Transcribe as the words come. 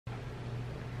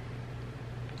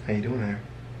How you doing there?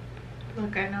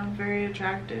 Look, I know I'm very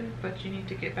attractive, but you need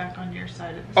to get back on your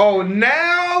side of the Oh,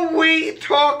 now we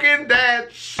talking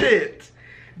that shit.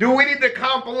 Do we need the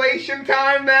compilation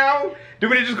time now? Do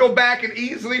we need to just go back and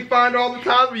easily find all the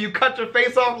times where you cut your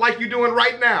face off like you're doing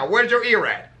right now? Where's your ear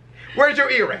at? Where's your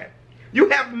ear at? You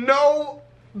have no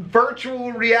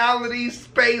virtual reality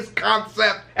space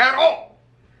concept at all.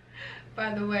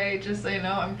 By the way, just so you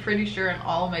know, I'm pretty sure in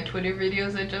all of my Twitter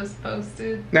videos I just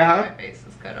posted, Uh-huh. my face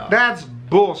is cut off. That's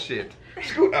bullshit.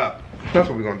 Scoot up. That's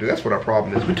what we're gonna do. That's what our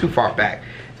problem is. We're too far back.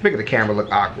 It's making the camera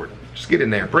look awkward. Just get in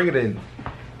there. Bring it in.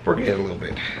 Bring it in a little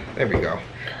bit. There we go.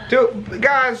 Dude,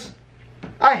 guys,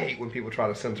 I hate when people try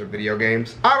to censor video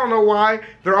games. I don't know why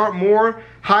there aren't more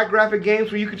high graphic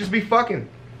games where you could just be fucking.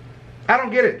 I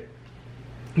don't get it.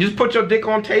 You just put your dick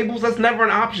on tables, that's never an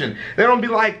option. They don't be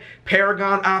like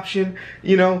Paragon option,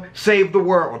 you know, save the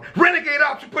world. Renegade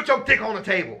option, put your dick on the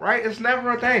table, right? It's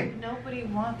never a thing. Nobody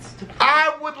wants to play.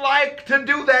 I would like to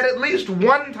do that at least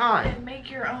one time. And make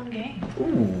your own game.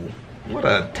 Ooh, what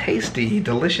a tasty,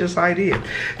 delicious idea.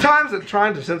 Times that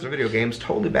trying to censor video games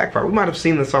totally backfire. We might have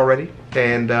seen this already.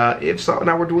 And if so,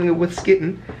 now we're doing it with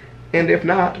Skitten. And if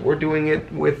not, we're doing it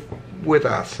with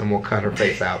us. And we'll cut her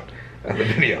face out. The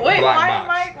video. Wait, Black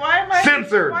why am I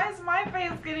censored? Why is my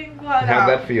face getting cut out? How'd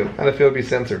that feel? How'd it feel to be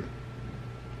censored?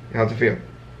 How's it feel?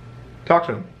 Talk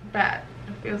to them. Bad.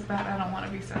 It feels bad. I don't want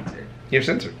to be censored. You're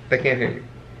censored. They can't hear you.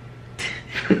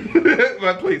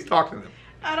 But please talk to them.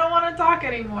 I don't want to talk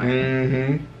anymore.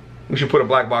 Mm-hmm. We should put a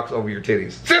black box over your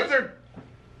titties. Censored!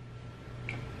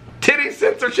 Titty I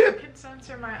censorship! could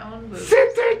censor my own boobs.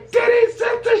 Censored titty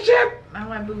censorship! Now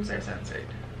my boobs are censored.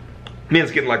 Me and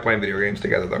Skitten like playing video games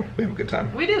together though. We have a good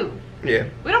time. We do. Yeah.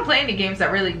 We don't play any games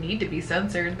that really need to be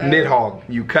censored though. Nidhogg.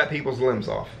 You cut people's limbs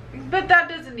off. But that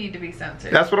doesn't need to be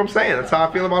censored. That's what I'm saying. That's how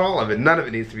I feel about all of it. None of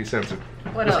it needs to be censored.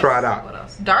 What Let's else? try it out. What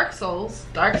else? Dark Souls.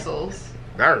 Dark Souls.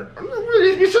 There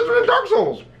needs to be censored in Dark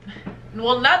Souls.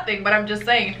 Well, nothing, but I'm just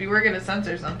saying, if you were gonna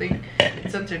censor something,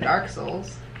 censor Dark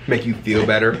Souls. Make you feel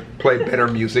better. Play better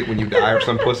music when you die or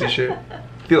some pussy shit.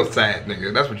 Feel sad,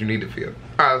 nigga. That's what you need to feel.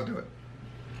 Alright, let's do it.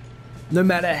 No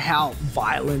matter how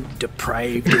violent,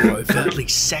 depraved, or overtly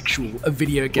sexual a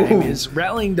video game is,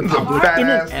 rallying the public in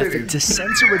an Badass effort titties. to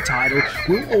censor a title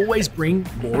will always bring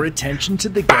more attention to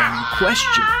the game in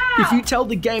question. If you tell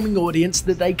the gaming audience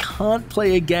that they can't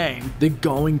play a game, they're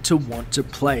going to want to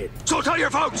play it. So tell your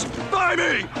folks, buy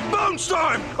me,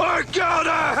 Bonestorm, or go to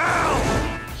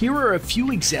hell! Here are a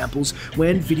few examples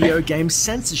when video game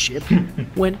censorship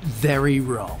went very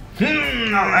wrong.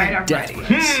 Alright, I'm Death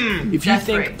ready. race. If you Death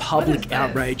think race. What is public this?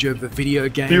 outrage over video You're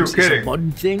games is a kidding.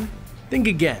 modern thing, think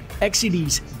again.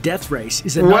 Exidy's Death Race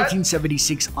is a What?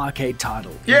 1976 arcade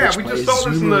title. in Yeah, which we just players saw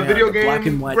this zoom in the around video a black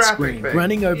game and white graphic screen, thing.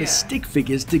 running over Yeah. stick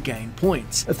figures to gain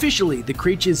points. Officially, the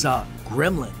creatures are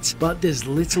gremlins, but there's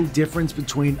little difference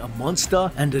between a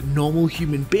monster and a normal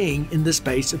human being in the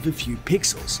space of a few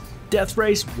pixels. Death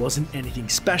Race wasn't anything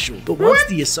special, but once What?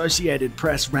 the Associated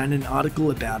Press ran an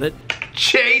article about it,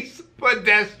 Chase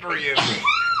pedestrian.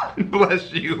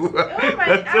 Bless you. Oh, my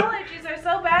allergies are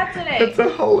so bad today. That's a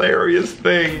hilarious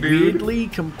thing, dude. weirdly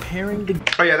comparing the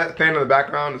Oh yeah, that fan in the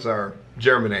background is our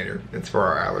germinator. It's for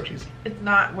our allergies. It's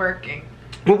not working.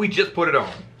 Well, we just put it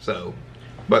on, so.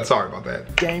 But sorry about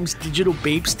that. game's digital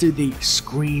beeps to the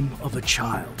scream of a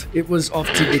child. It was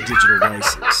off to the digital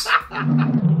races.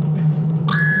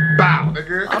 Bow,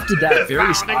 nigga. After that,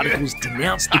 various Bow, nigga. articles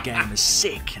denounced the game as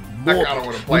sick and I don't morbid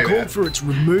wanna play and called that. for its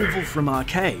removal from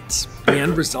arcades. The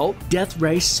end result, Death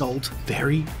Race sold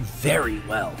very, very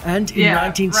well. And in Yeah,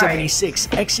 1976,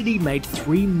 Exidy made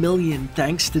 $3 million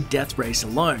thanks to Death Race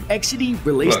alone. Exidy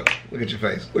released Look at your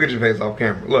face. Look at your face off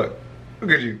camera. Look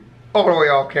at you. All the way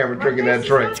off camera drinking that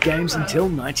drink. games until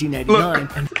 1989,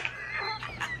 and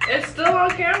It's still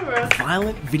on camera.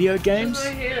 violent video games It's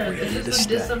right here. were here It's to just a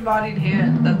stay. disembodied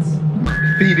hand. That's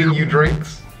Feeding you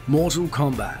drinks. Mortal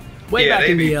Kombat. Way Yeah, back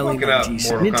they in be the early fucking up 90s,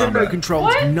 Mortal Nintendo Kombat. controlled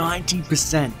What?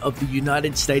 90% of the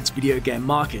United States video game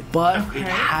market, but Okay. it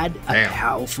had a Damn.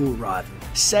 powerful rival.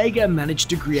 Sega managed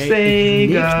to create a Sega.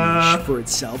 unique niche for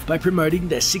itself by promoting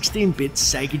their 16-bit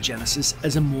Sega Genesis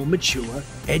as a more mature,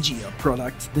 edgier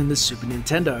product than the Super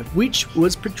Nintendo, which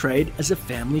was portrayed as a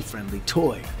family-friendly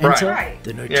toy. Right. Enter Right.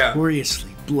 the notoriously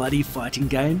bloody fighting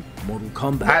game, Mortal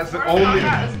Kombat. As the Mortal only,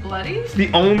 Kombat is bloody. the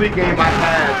only game I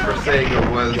had for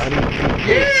Sega was.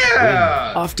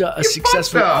 Yeah. After a You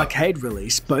successful fucked up. arcade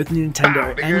release, both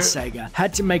Nintendo Bow, and nigga. Sega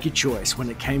had to make a choice when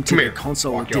it came to Come the here.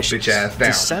 console Walk your editions. bitch ass down.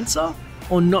 To censor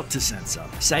or not to censor?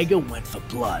 Sega went for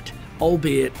blood,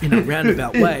 albeit in a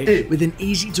roundabout way, with an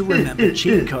easy-to-remember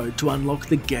cheat code to unlock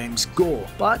the game's gore.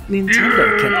 But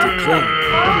Nintendo kept it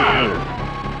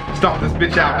clean. Stomp this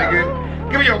bitch out,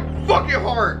 nigga. Give me your fucking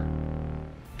heart.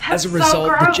 As a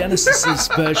result, the Genesis's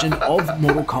version of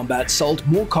Mortal Kombat sold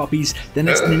more copies than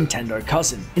its Nintendo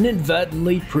cousin,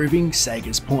 inadvertently proving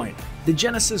Sega's point. The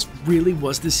Genesis really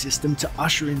was the system to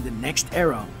usher in the next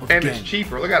era of and gaming. It's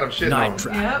cheaper. Look at them shit. Night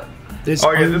Trap. Yep. There's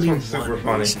Oh yeah, only this one's super one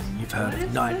funny. reason you've heard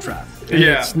of Night Trap. And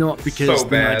Yeah, it's not because so the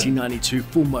bad. 1992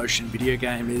 full-motion video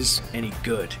game is any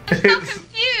good. I'm so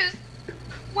confused.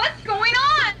 What's going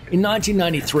on? In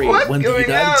 1993, What's when the going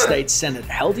United on? States Senate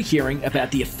held a hearing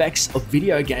about the effects of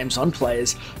video games on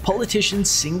players, politicians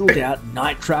singled out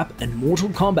Night Trap and Mortal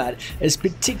Kombat as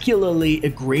particularly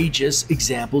egregious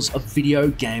examples of video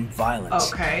game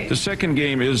violence. Okay. The second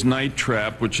game is Night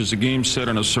Trap, which is a game set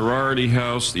in a sorority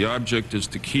house. The object is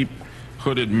to keep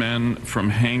hooded men from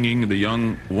hanging the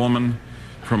young woman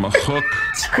from a hook.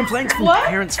 Complaints from What?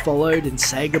 parents followed, and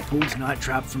Sega pulled Night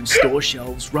Trap from store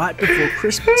shelves right before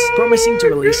Christmas, promising to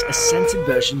release a censored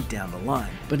version down the line.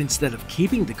 But instead of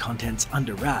keeping the contents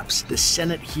under wraps, the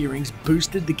Senate hearings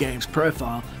boosted the game's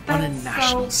profile on a That's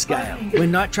national so scale. funny.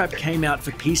 When Night Trap came out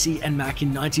for PC and Mac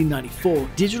in 1994,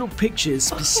 Digital Pictures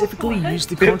specifically What? used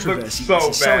the It looks controversy so as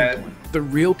a selling bad. point. The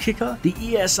real kicker, the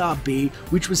ESRB,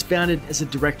 which was founded as a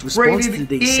direct response Rated to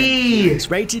these E. Senate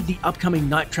hearings, rated the upcoming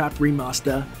Night Trap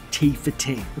remaster T for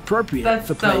Teen, appropriate That's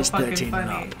for so players fucking 13 and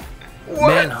funny. up. What?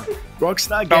 Manhunt.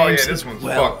 Rockstar Oh, yeah, Games this is one's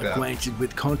well fucked up. acquainted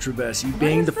with controversy,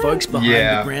 being is the folks this? behind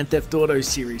Yeah. the Grand Theft Auto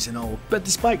series and all. But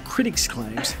despite critics'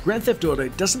 claims, Grand Theft Auto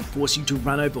doesn't force you to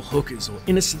run over hookers or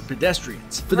innocent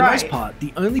pedestrians. For the most Right. part,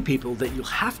 the only people that you'll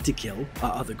have to kill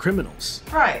are other criminals.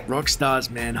 Right. Rockstar's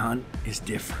Manhunt is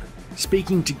different.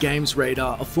 Speaking to Games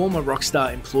Radar, a former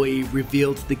Rockstar employee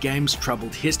revealed the game's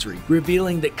troubled history,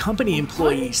 revealing that company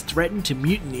employees threatened to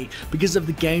mutiny because of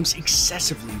the game's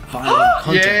excessively violent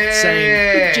content, Yeah.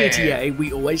 saying, "With GTA,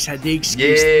 we always had the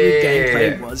excuse that your Yeah.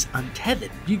 gameplay was untethered.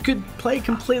 You could play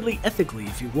completely ethically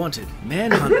if you wanted."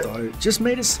 Manhunt, though, just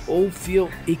made us all feel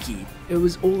icky. It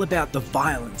was all about the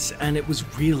violence, and it was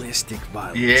realistic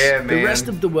violence. Yeah, The man. rest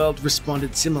of the world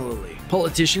responded similarly.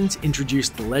 Politicians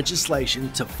introduced legislation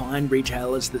to fine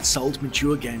retailers that sold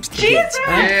mature games to kids.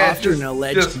 And Yeah, after just- an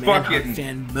alleged just Manhunt fucking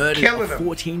fan murdered killing a them.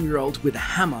 14-year-old with a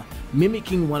hammer,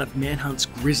 mimicking one of Manhunt's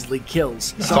grisly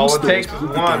kills, That's some all it stores takes is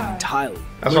pulled the one. game entirely.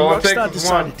 That's When all it takes Rockstar is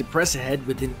decided one. to press ahead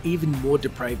with an even more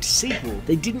depraved sequel,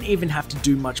 they didn't even have to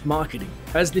do much marketing.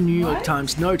 As the New York What?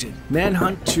 Times noted,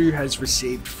 Manhunt 2 has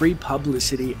received free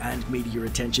publicity and media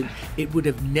attention it would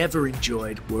have never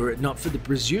enjoyed were it not for the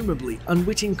presumably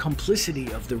unwitting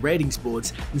complicity of the ratings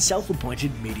boards and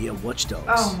self-appointed media watchdogs.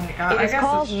 Oh my god. I It is guess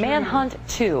called it's true. Manhunt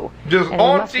 2. Just and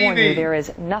on we must warn TV. you, there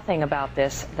is nothing about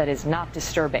this that is not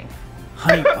disturbing.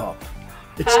 HuniePop.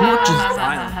 It's not just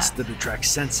violence that attracts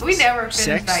censors. We never finished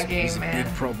Sex that game, is a man.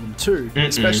 big problem too,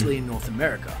 especially in North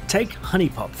America. Take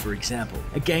HuniePop for example,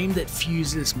 a game that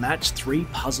fuses match 3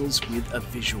 puzzles with a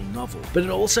visual novel, but it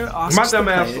also asks My the dumb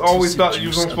ass player to always thought you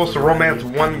were seduce a supposed to variety romance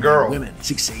of one animal girl. Women.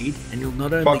 Succeed, and you'll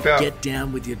not only Fucked up. get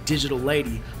down with your digital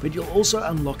lady, but you'll also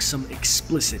unlock some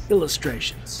explicit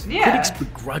illustrations. Yeah. Critics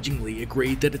begrudgingly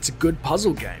agreed that it's a good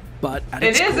puzzle game. But at It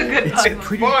its is a core, good it's puzzle.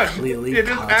 pretty Fun. clearly It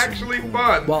is cartoon actually porn.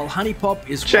 fun. While HuniePop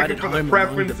is Checking right for at the home among the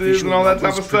preferences visual and all that type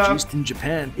novels of stuff. produced in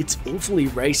Japan, it's awfully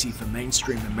racy for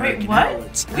mainstream American what?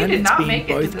 outlets, We and did it's not being make it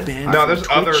to both this banned part. No, from there's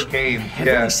other Twitch games, and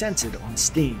heavily yeah. censored on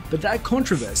Steam. But that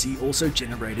controversy also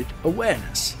generated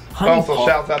awareness. Also, HuniePop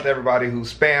shouts out to everybody who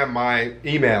spammed my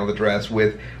email address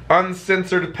with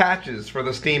uncensored patches for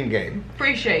the Steam game.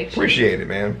 Appreciate you. Appreciate it,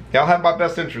 man. Y'all have my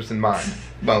best interest in mind,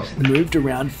 mostly. moved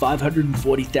around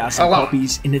 540,000 A lot.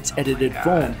 copies in its edited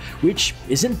form, which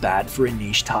isn't bad for a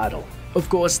niche title. Of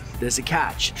course, there's a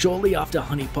catch. Shortly after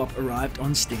HuniePop arrived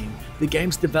on Steam, the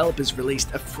game's developers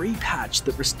released a free patch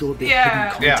that restored their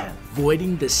Yeah. hidden content,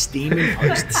 voiding the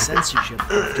Steam-imposed censorship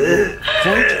after all.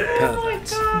 Point pervert.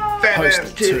 Fat ass Postal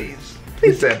 2. titties.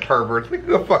 He said perverts.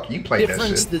 Nigga, fuck you played that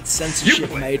Difference shit. that censorship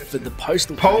played made it. for the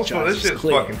Postal Postal, franchise this is shit's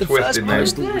clear. fucking The twisted, first man.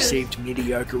 Postal What is this? received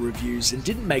mediocre reviews and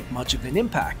didn't make much of an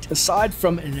impact, aside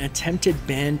from an attempted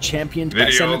ban championed by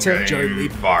Video Senator Joe game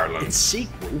Lieberman. violence. Its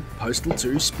sequel, Postal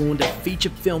 2, spawned a feature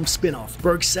film spin-off,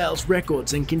 broke sales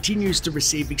records, and continues to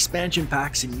receive expansion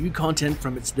packs and new content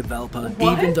from its developer,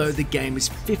 What? even though the game is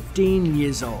 15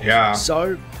 years old. Yeah.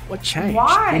 So, what changed?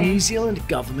 Why? The New Zealand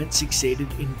government succeeded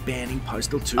in banning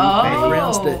Postal 2 Oh. a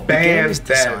grounds that the Ban game is that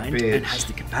designed bitch. and has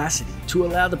the capacity to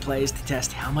allow the players to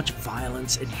test how much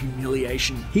violence and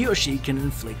humiliation he or she can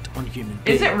inflict on human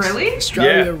beings. Is it really?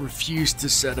 Australia refused to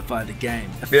certify the game,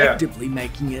 effectively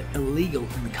making it illegal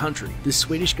in the country. The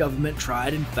Swedish government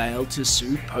tried and failed to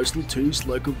sue Postal 2's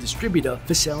local distributor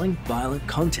for selling violent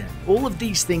content. All of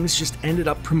these things just ended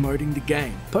up promoting the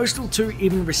game. Postal 2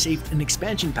 even received an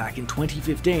expansion pack in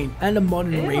 2015, and a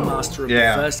modern remaster of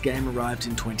the first game arrived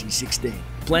in 2016.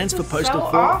 Plans for Postal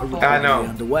 4 are reportedly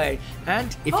underway,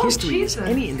 and if history is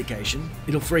any indication,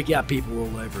 it'll freak out people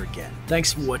all over again.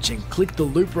 Thanks for watching. Click the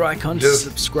looper icon to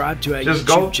subscribe to our YouTube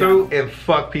channel. Just go through and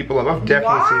fuck people up. I've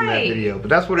definitely seen that video, but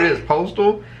that's what it is.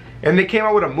 Postal, and they came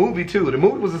out with a movie too. The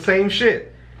movie was the same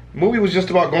shit. The movie was just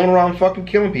about going around fucking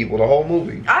killing people, the whole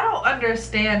movie. I don't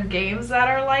understand games that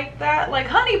are like that. Like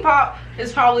HuniePop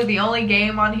is probably the only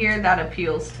game on here that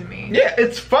appeals to me. Yeah,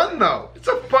 it's fun though. It's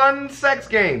a fun sex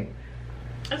game.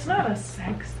 It's not a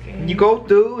sex game. You go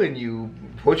through and you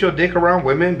put your dick around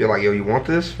women, be like, yo, you want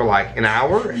this for like an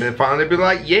hour? And then finally be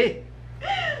like, yeah.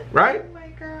 Right? Oh my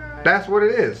god. That's what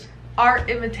it is. Art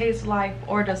imitates life,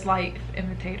 or does life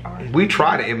imitate art? We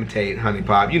try to imitate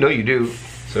HuniePop. You know you do.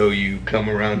 So you come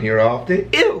around here often.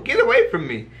 Ew, get away from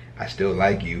me. I still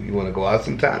like you. You want to go out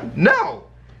sometime? No.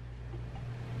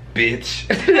 Bitch.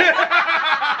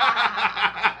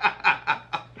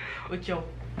 With your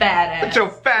fat ass. With your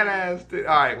fat ass. All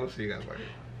right, we'll see you guys later.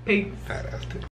 Peace. Fat ass.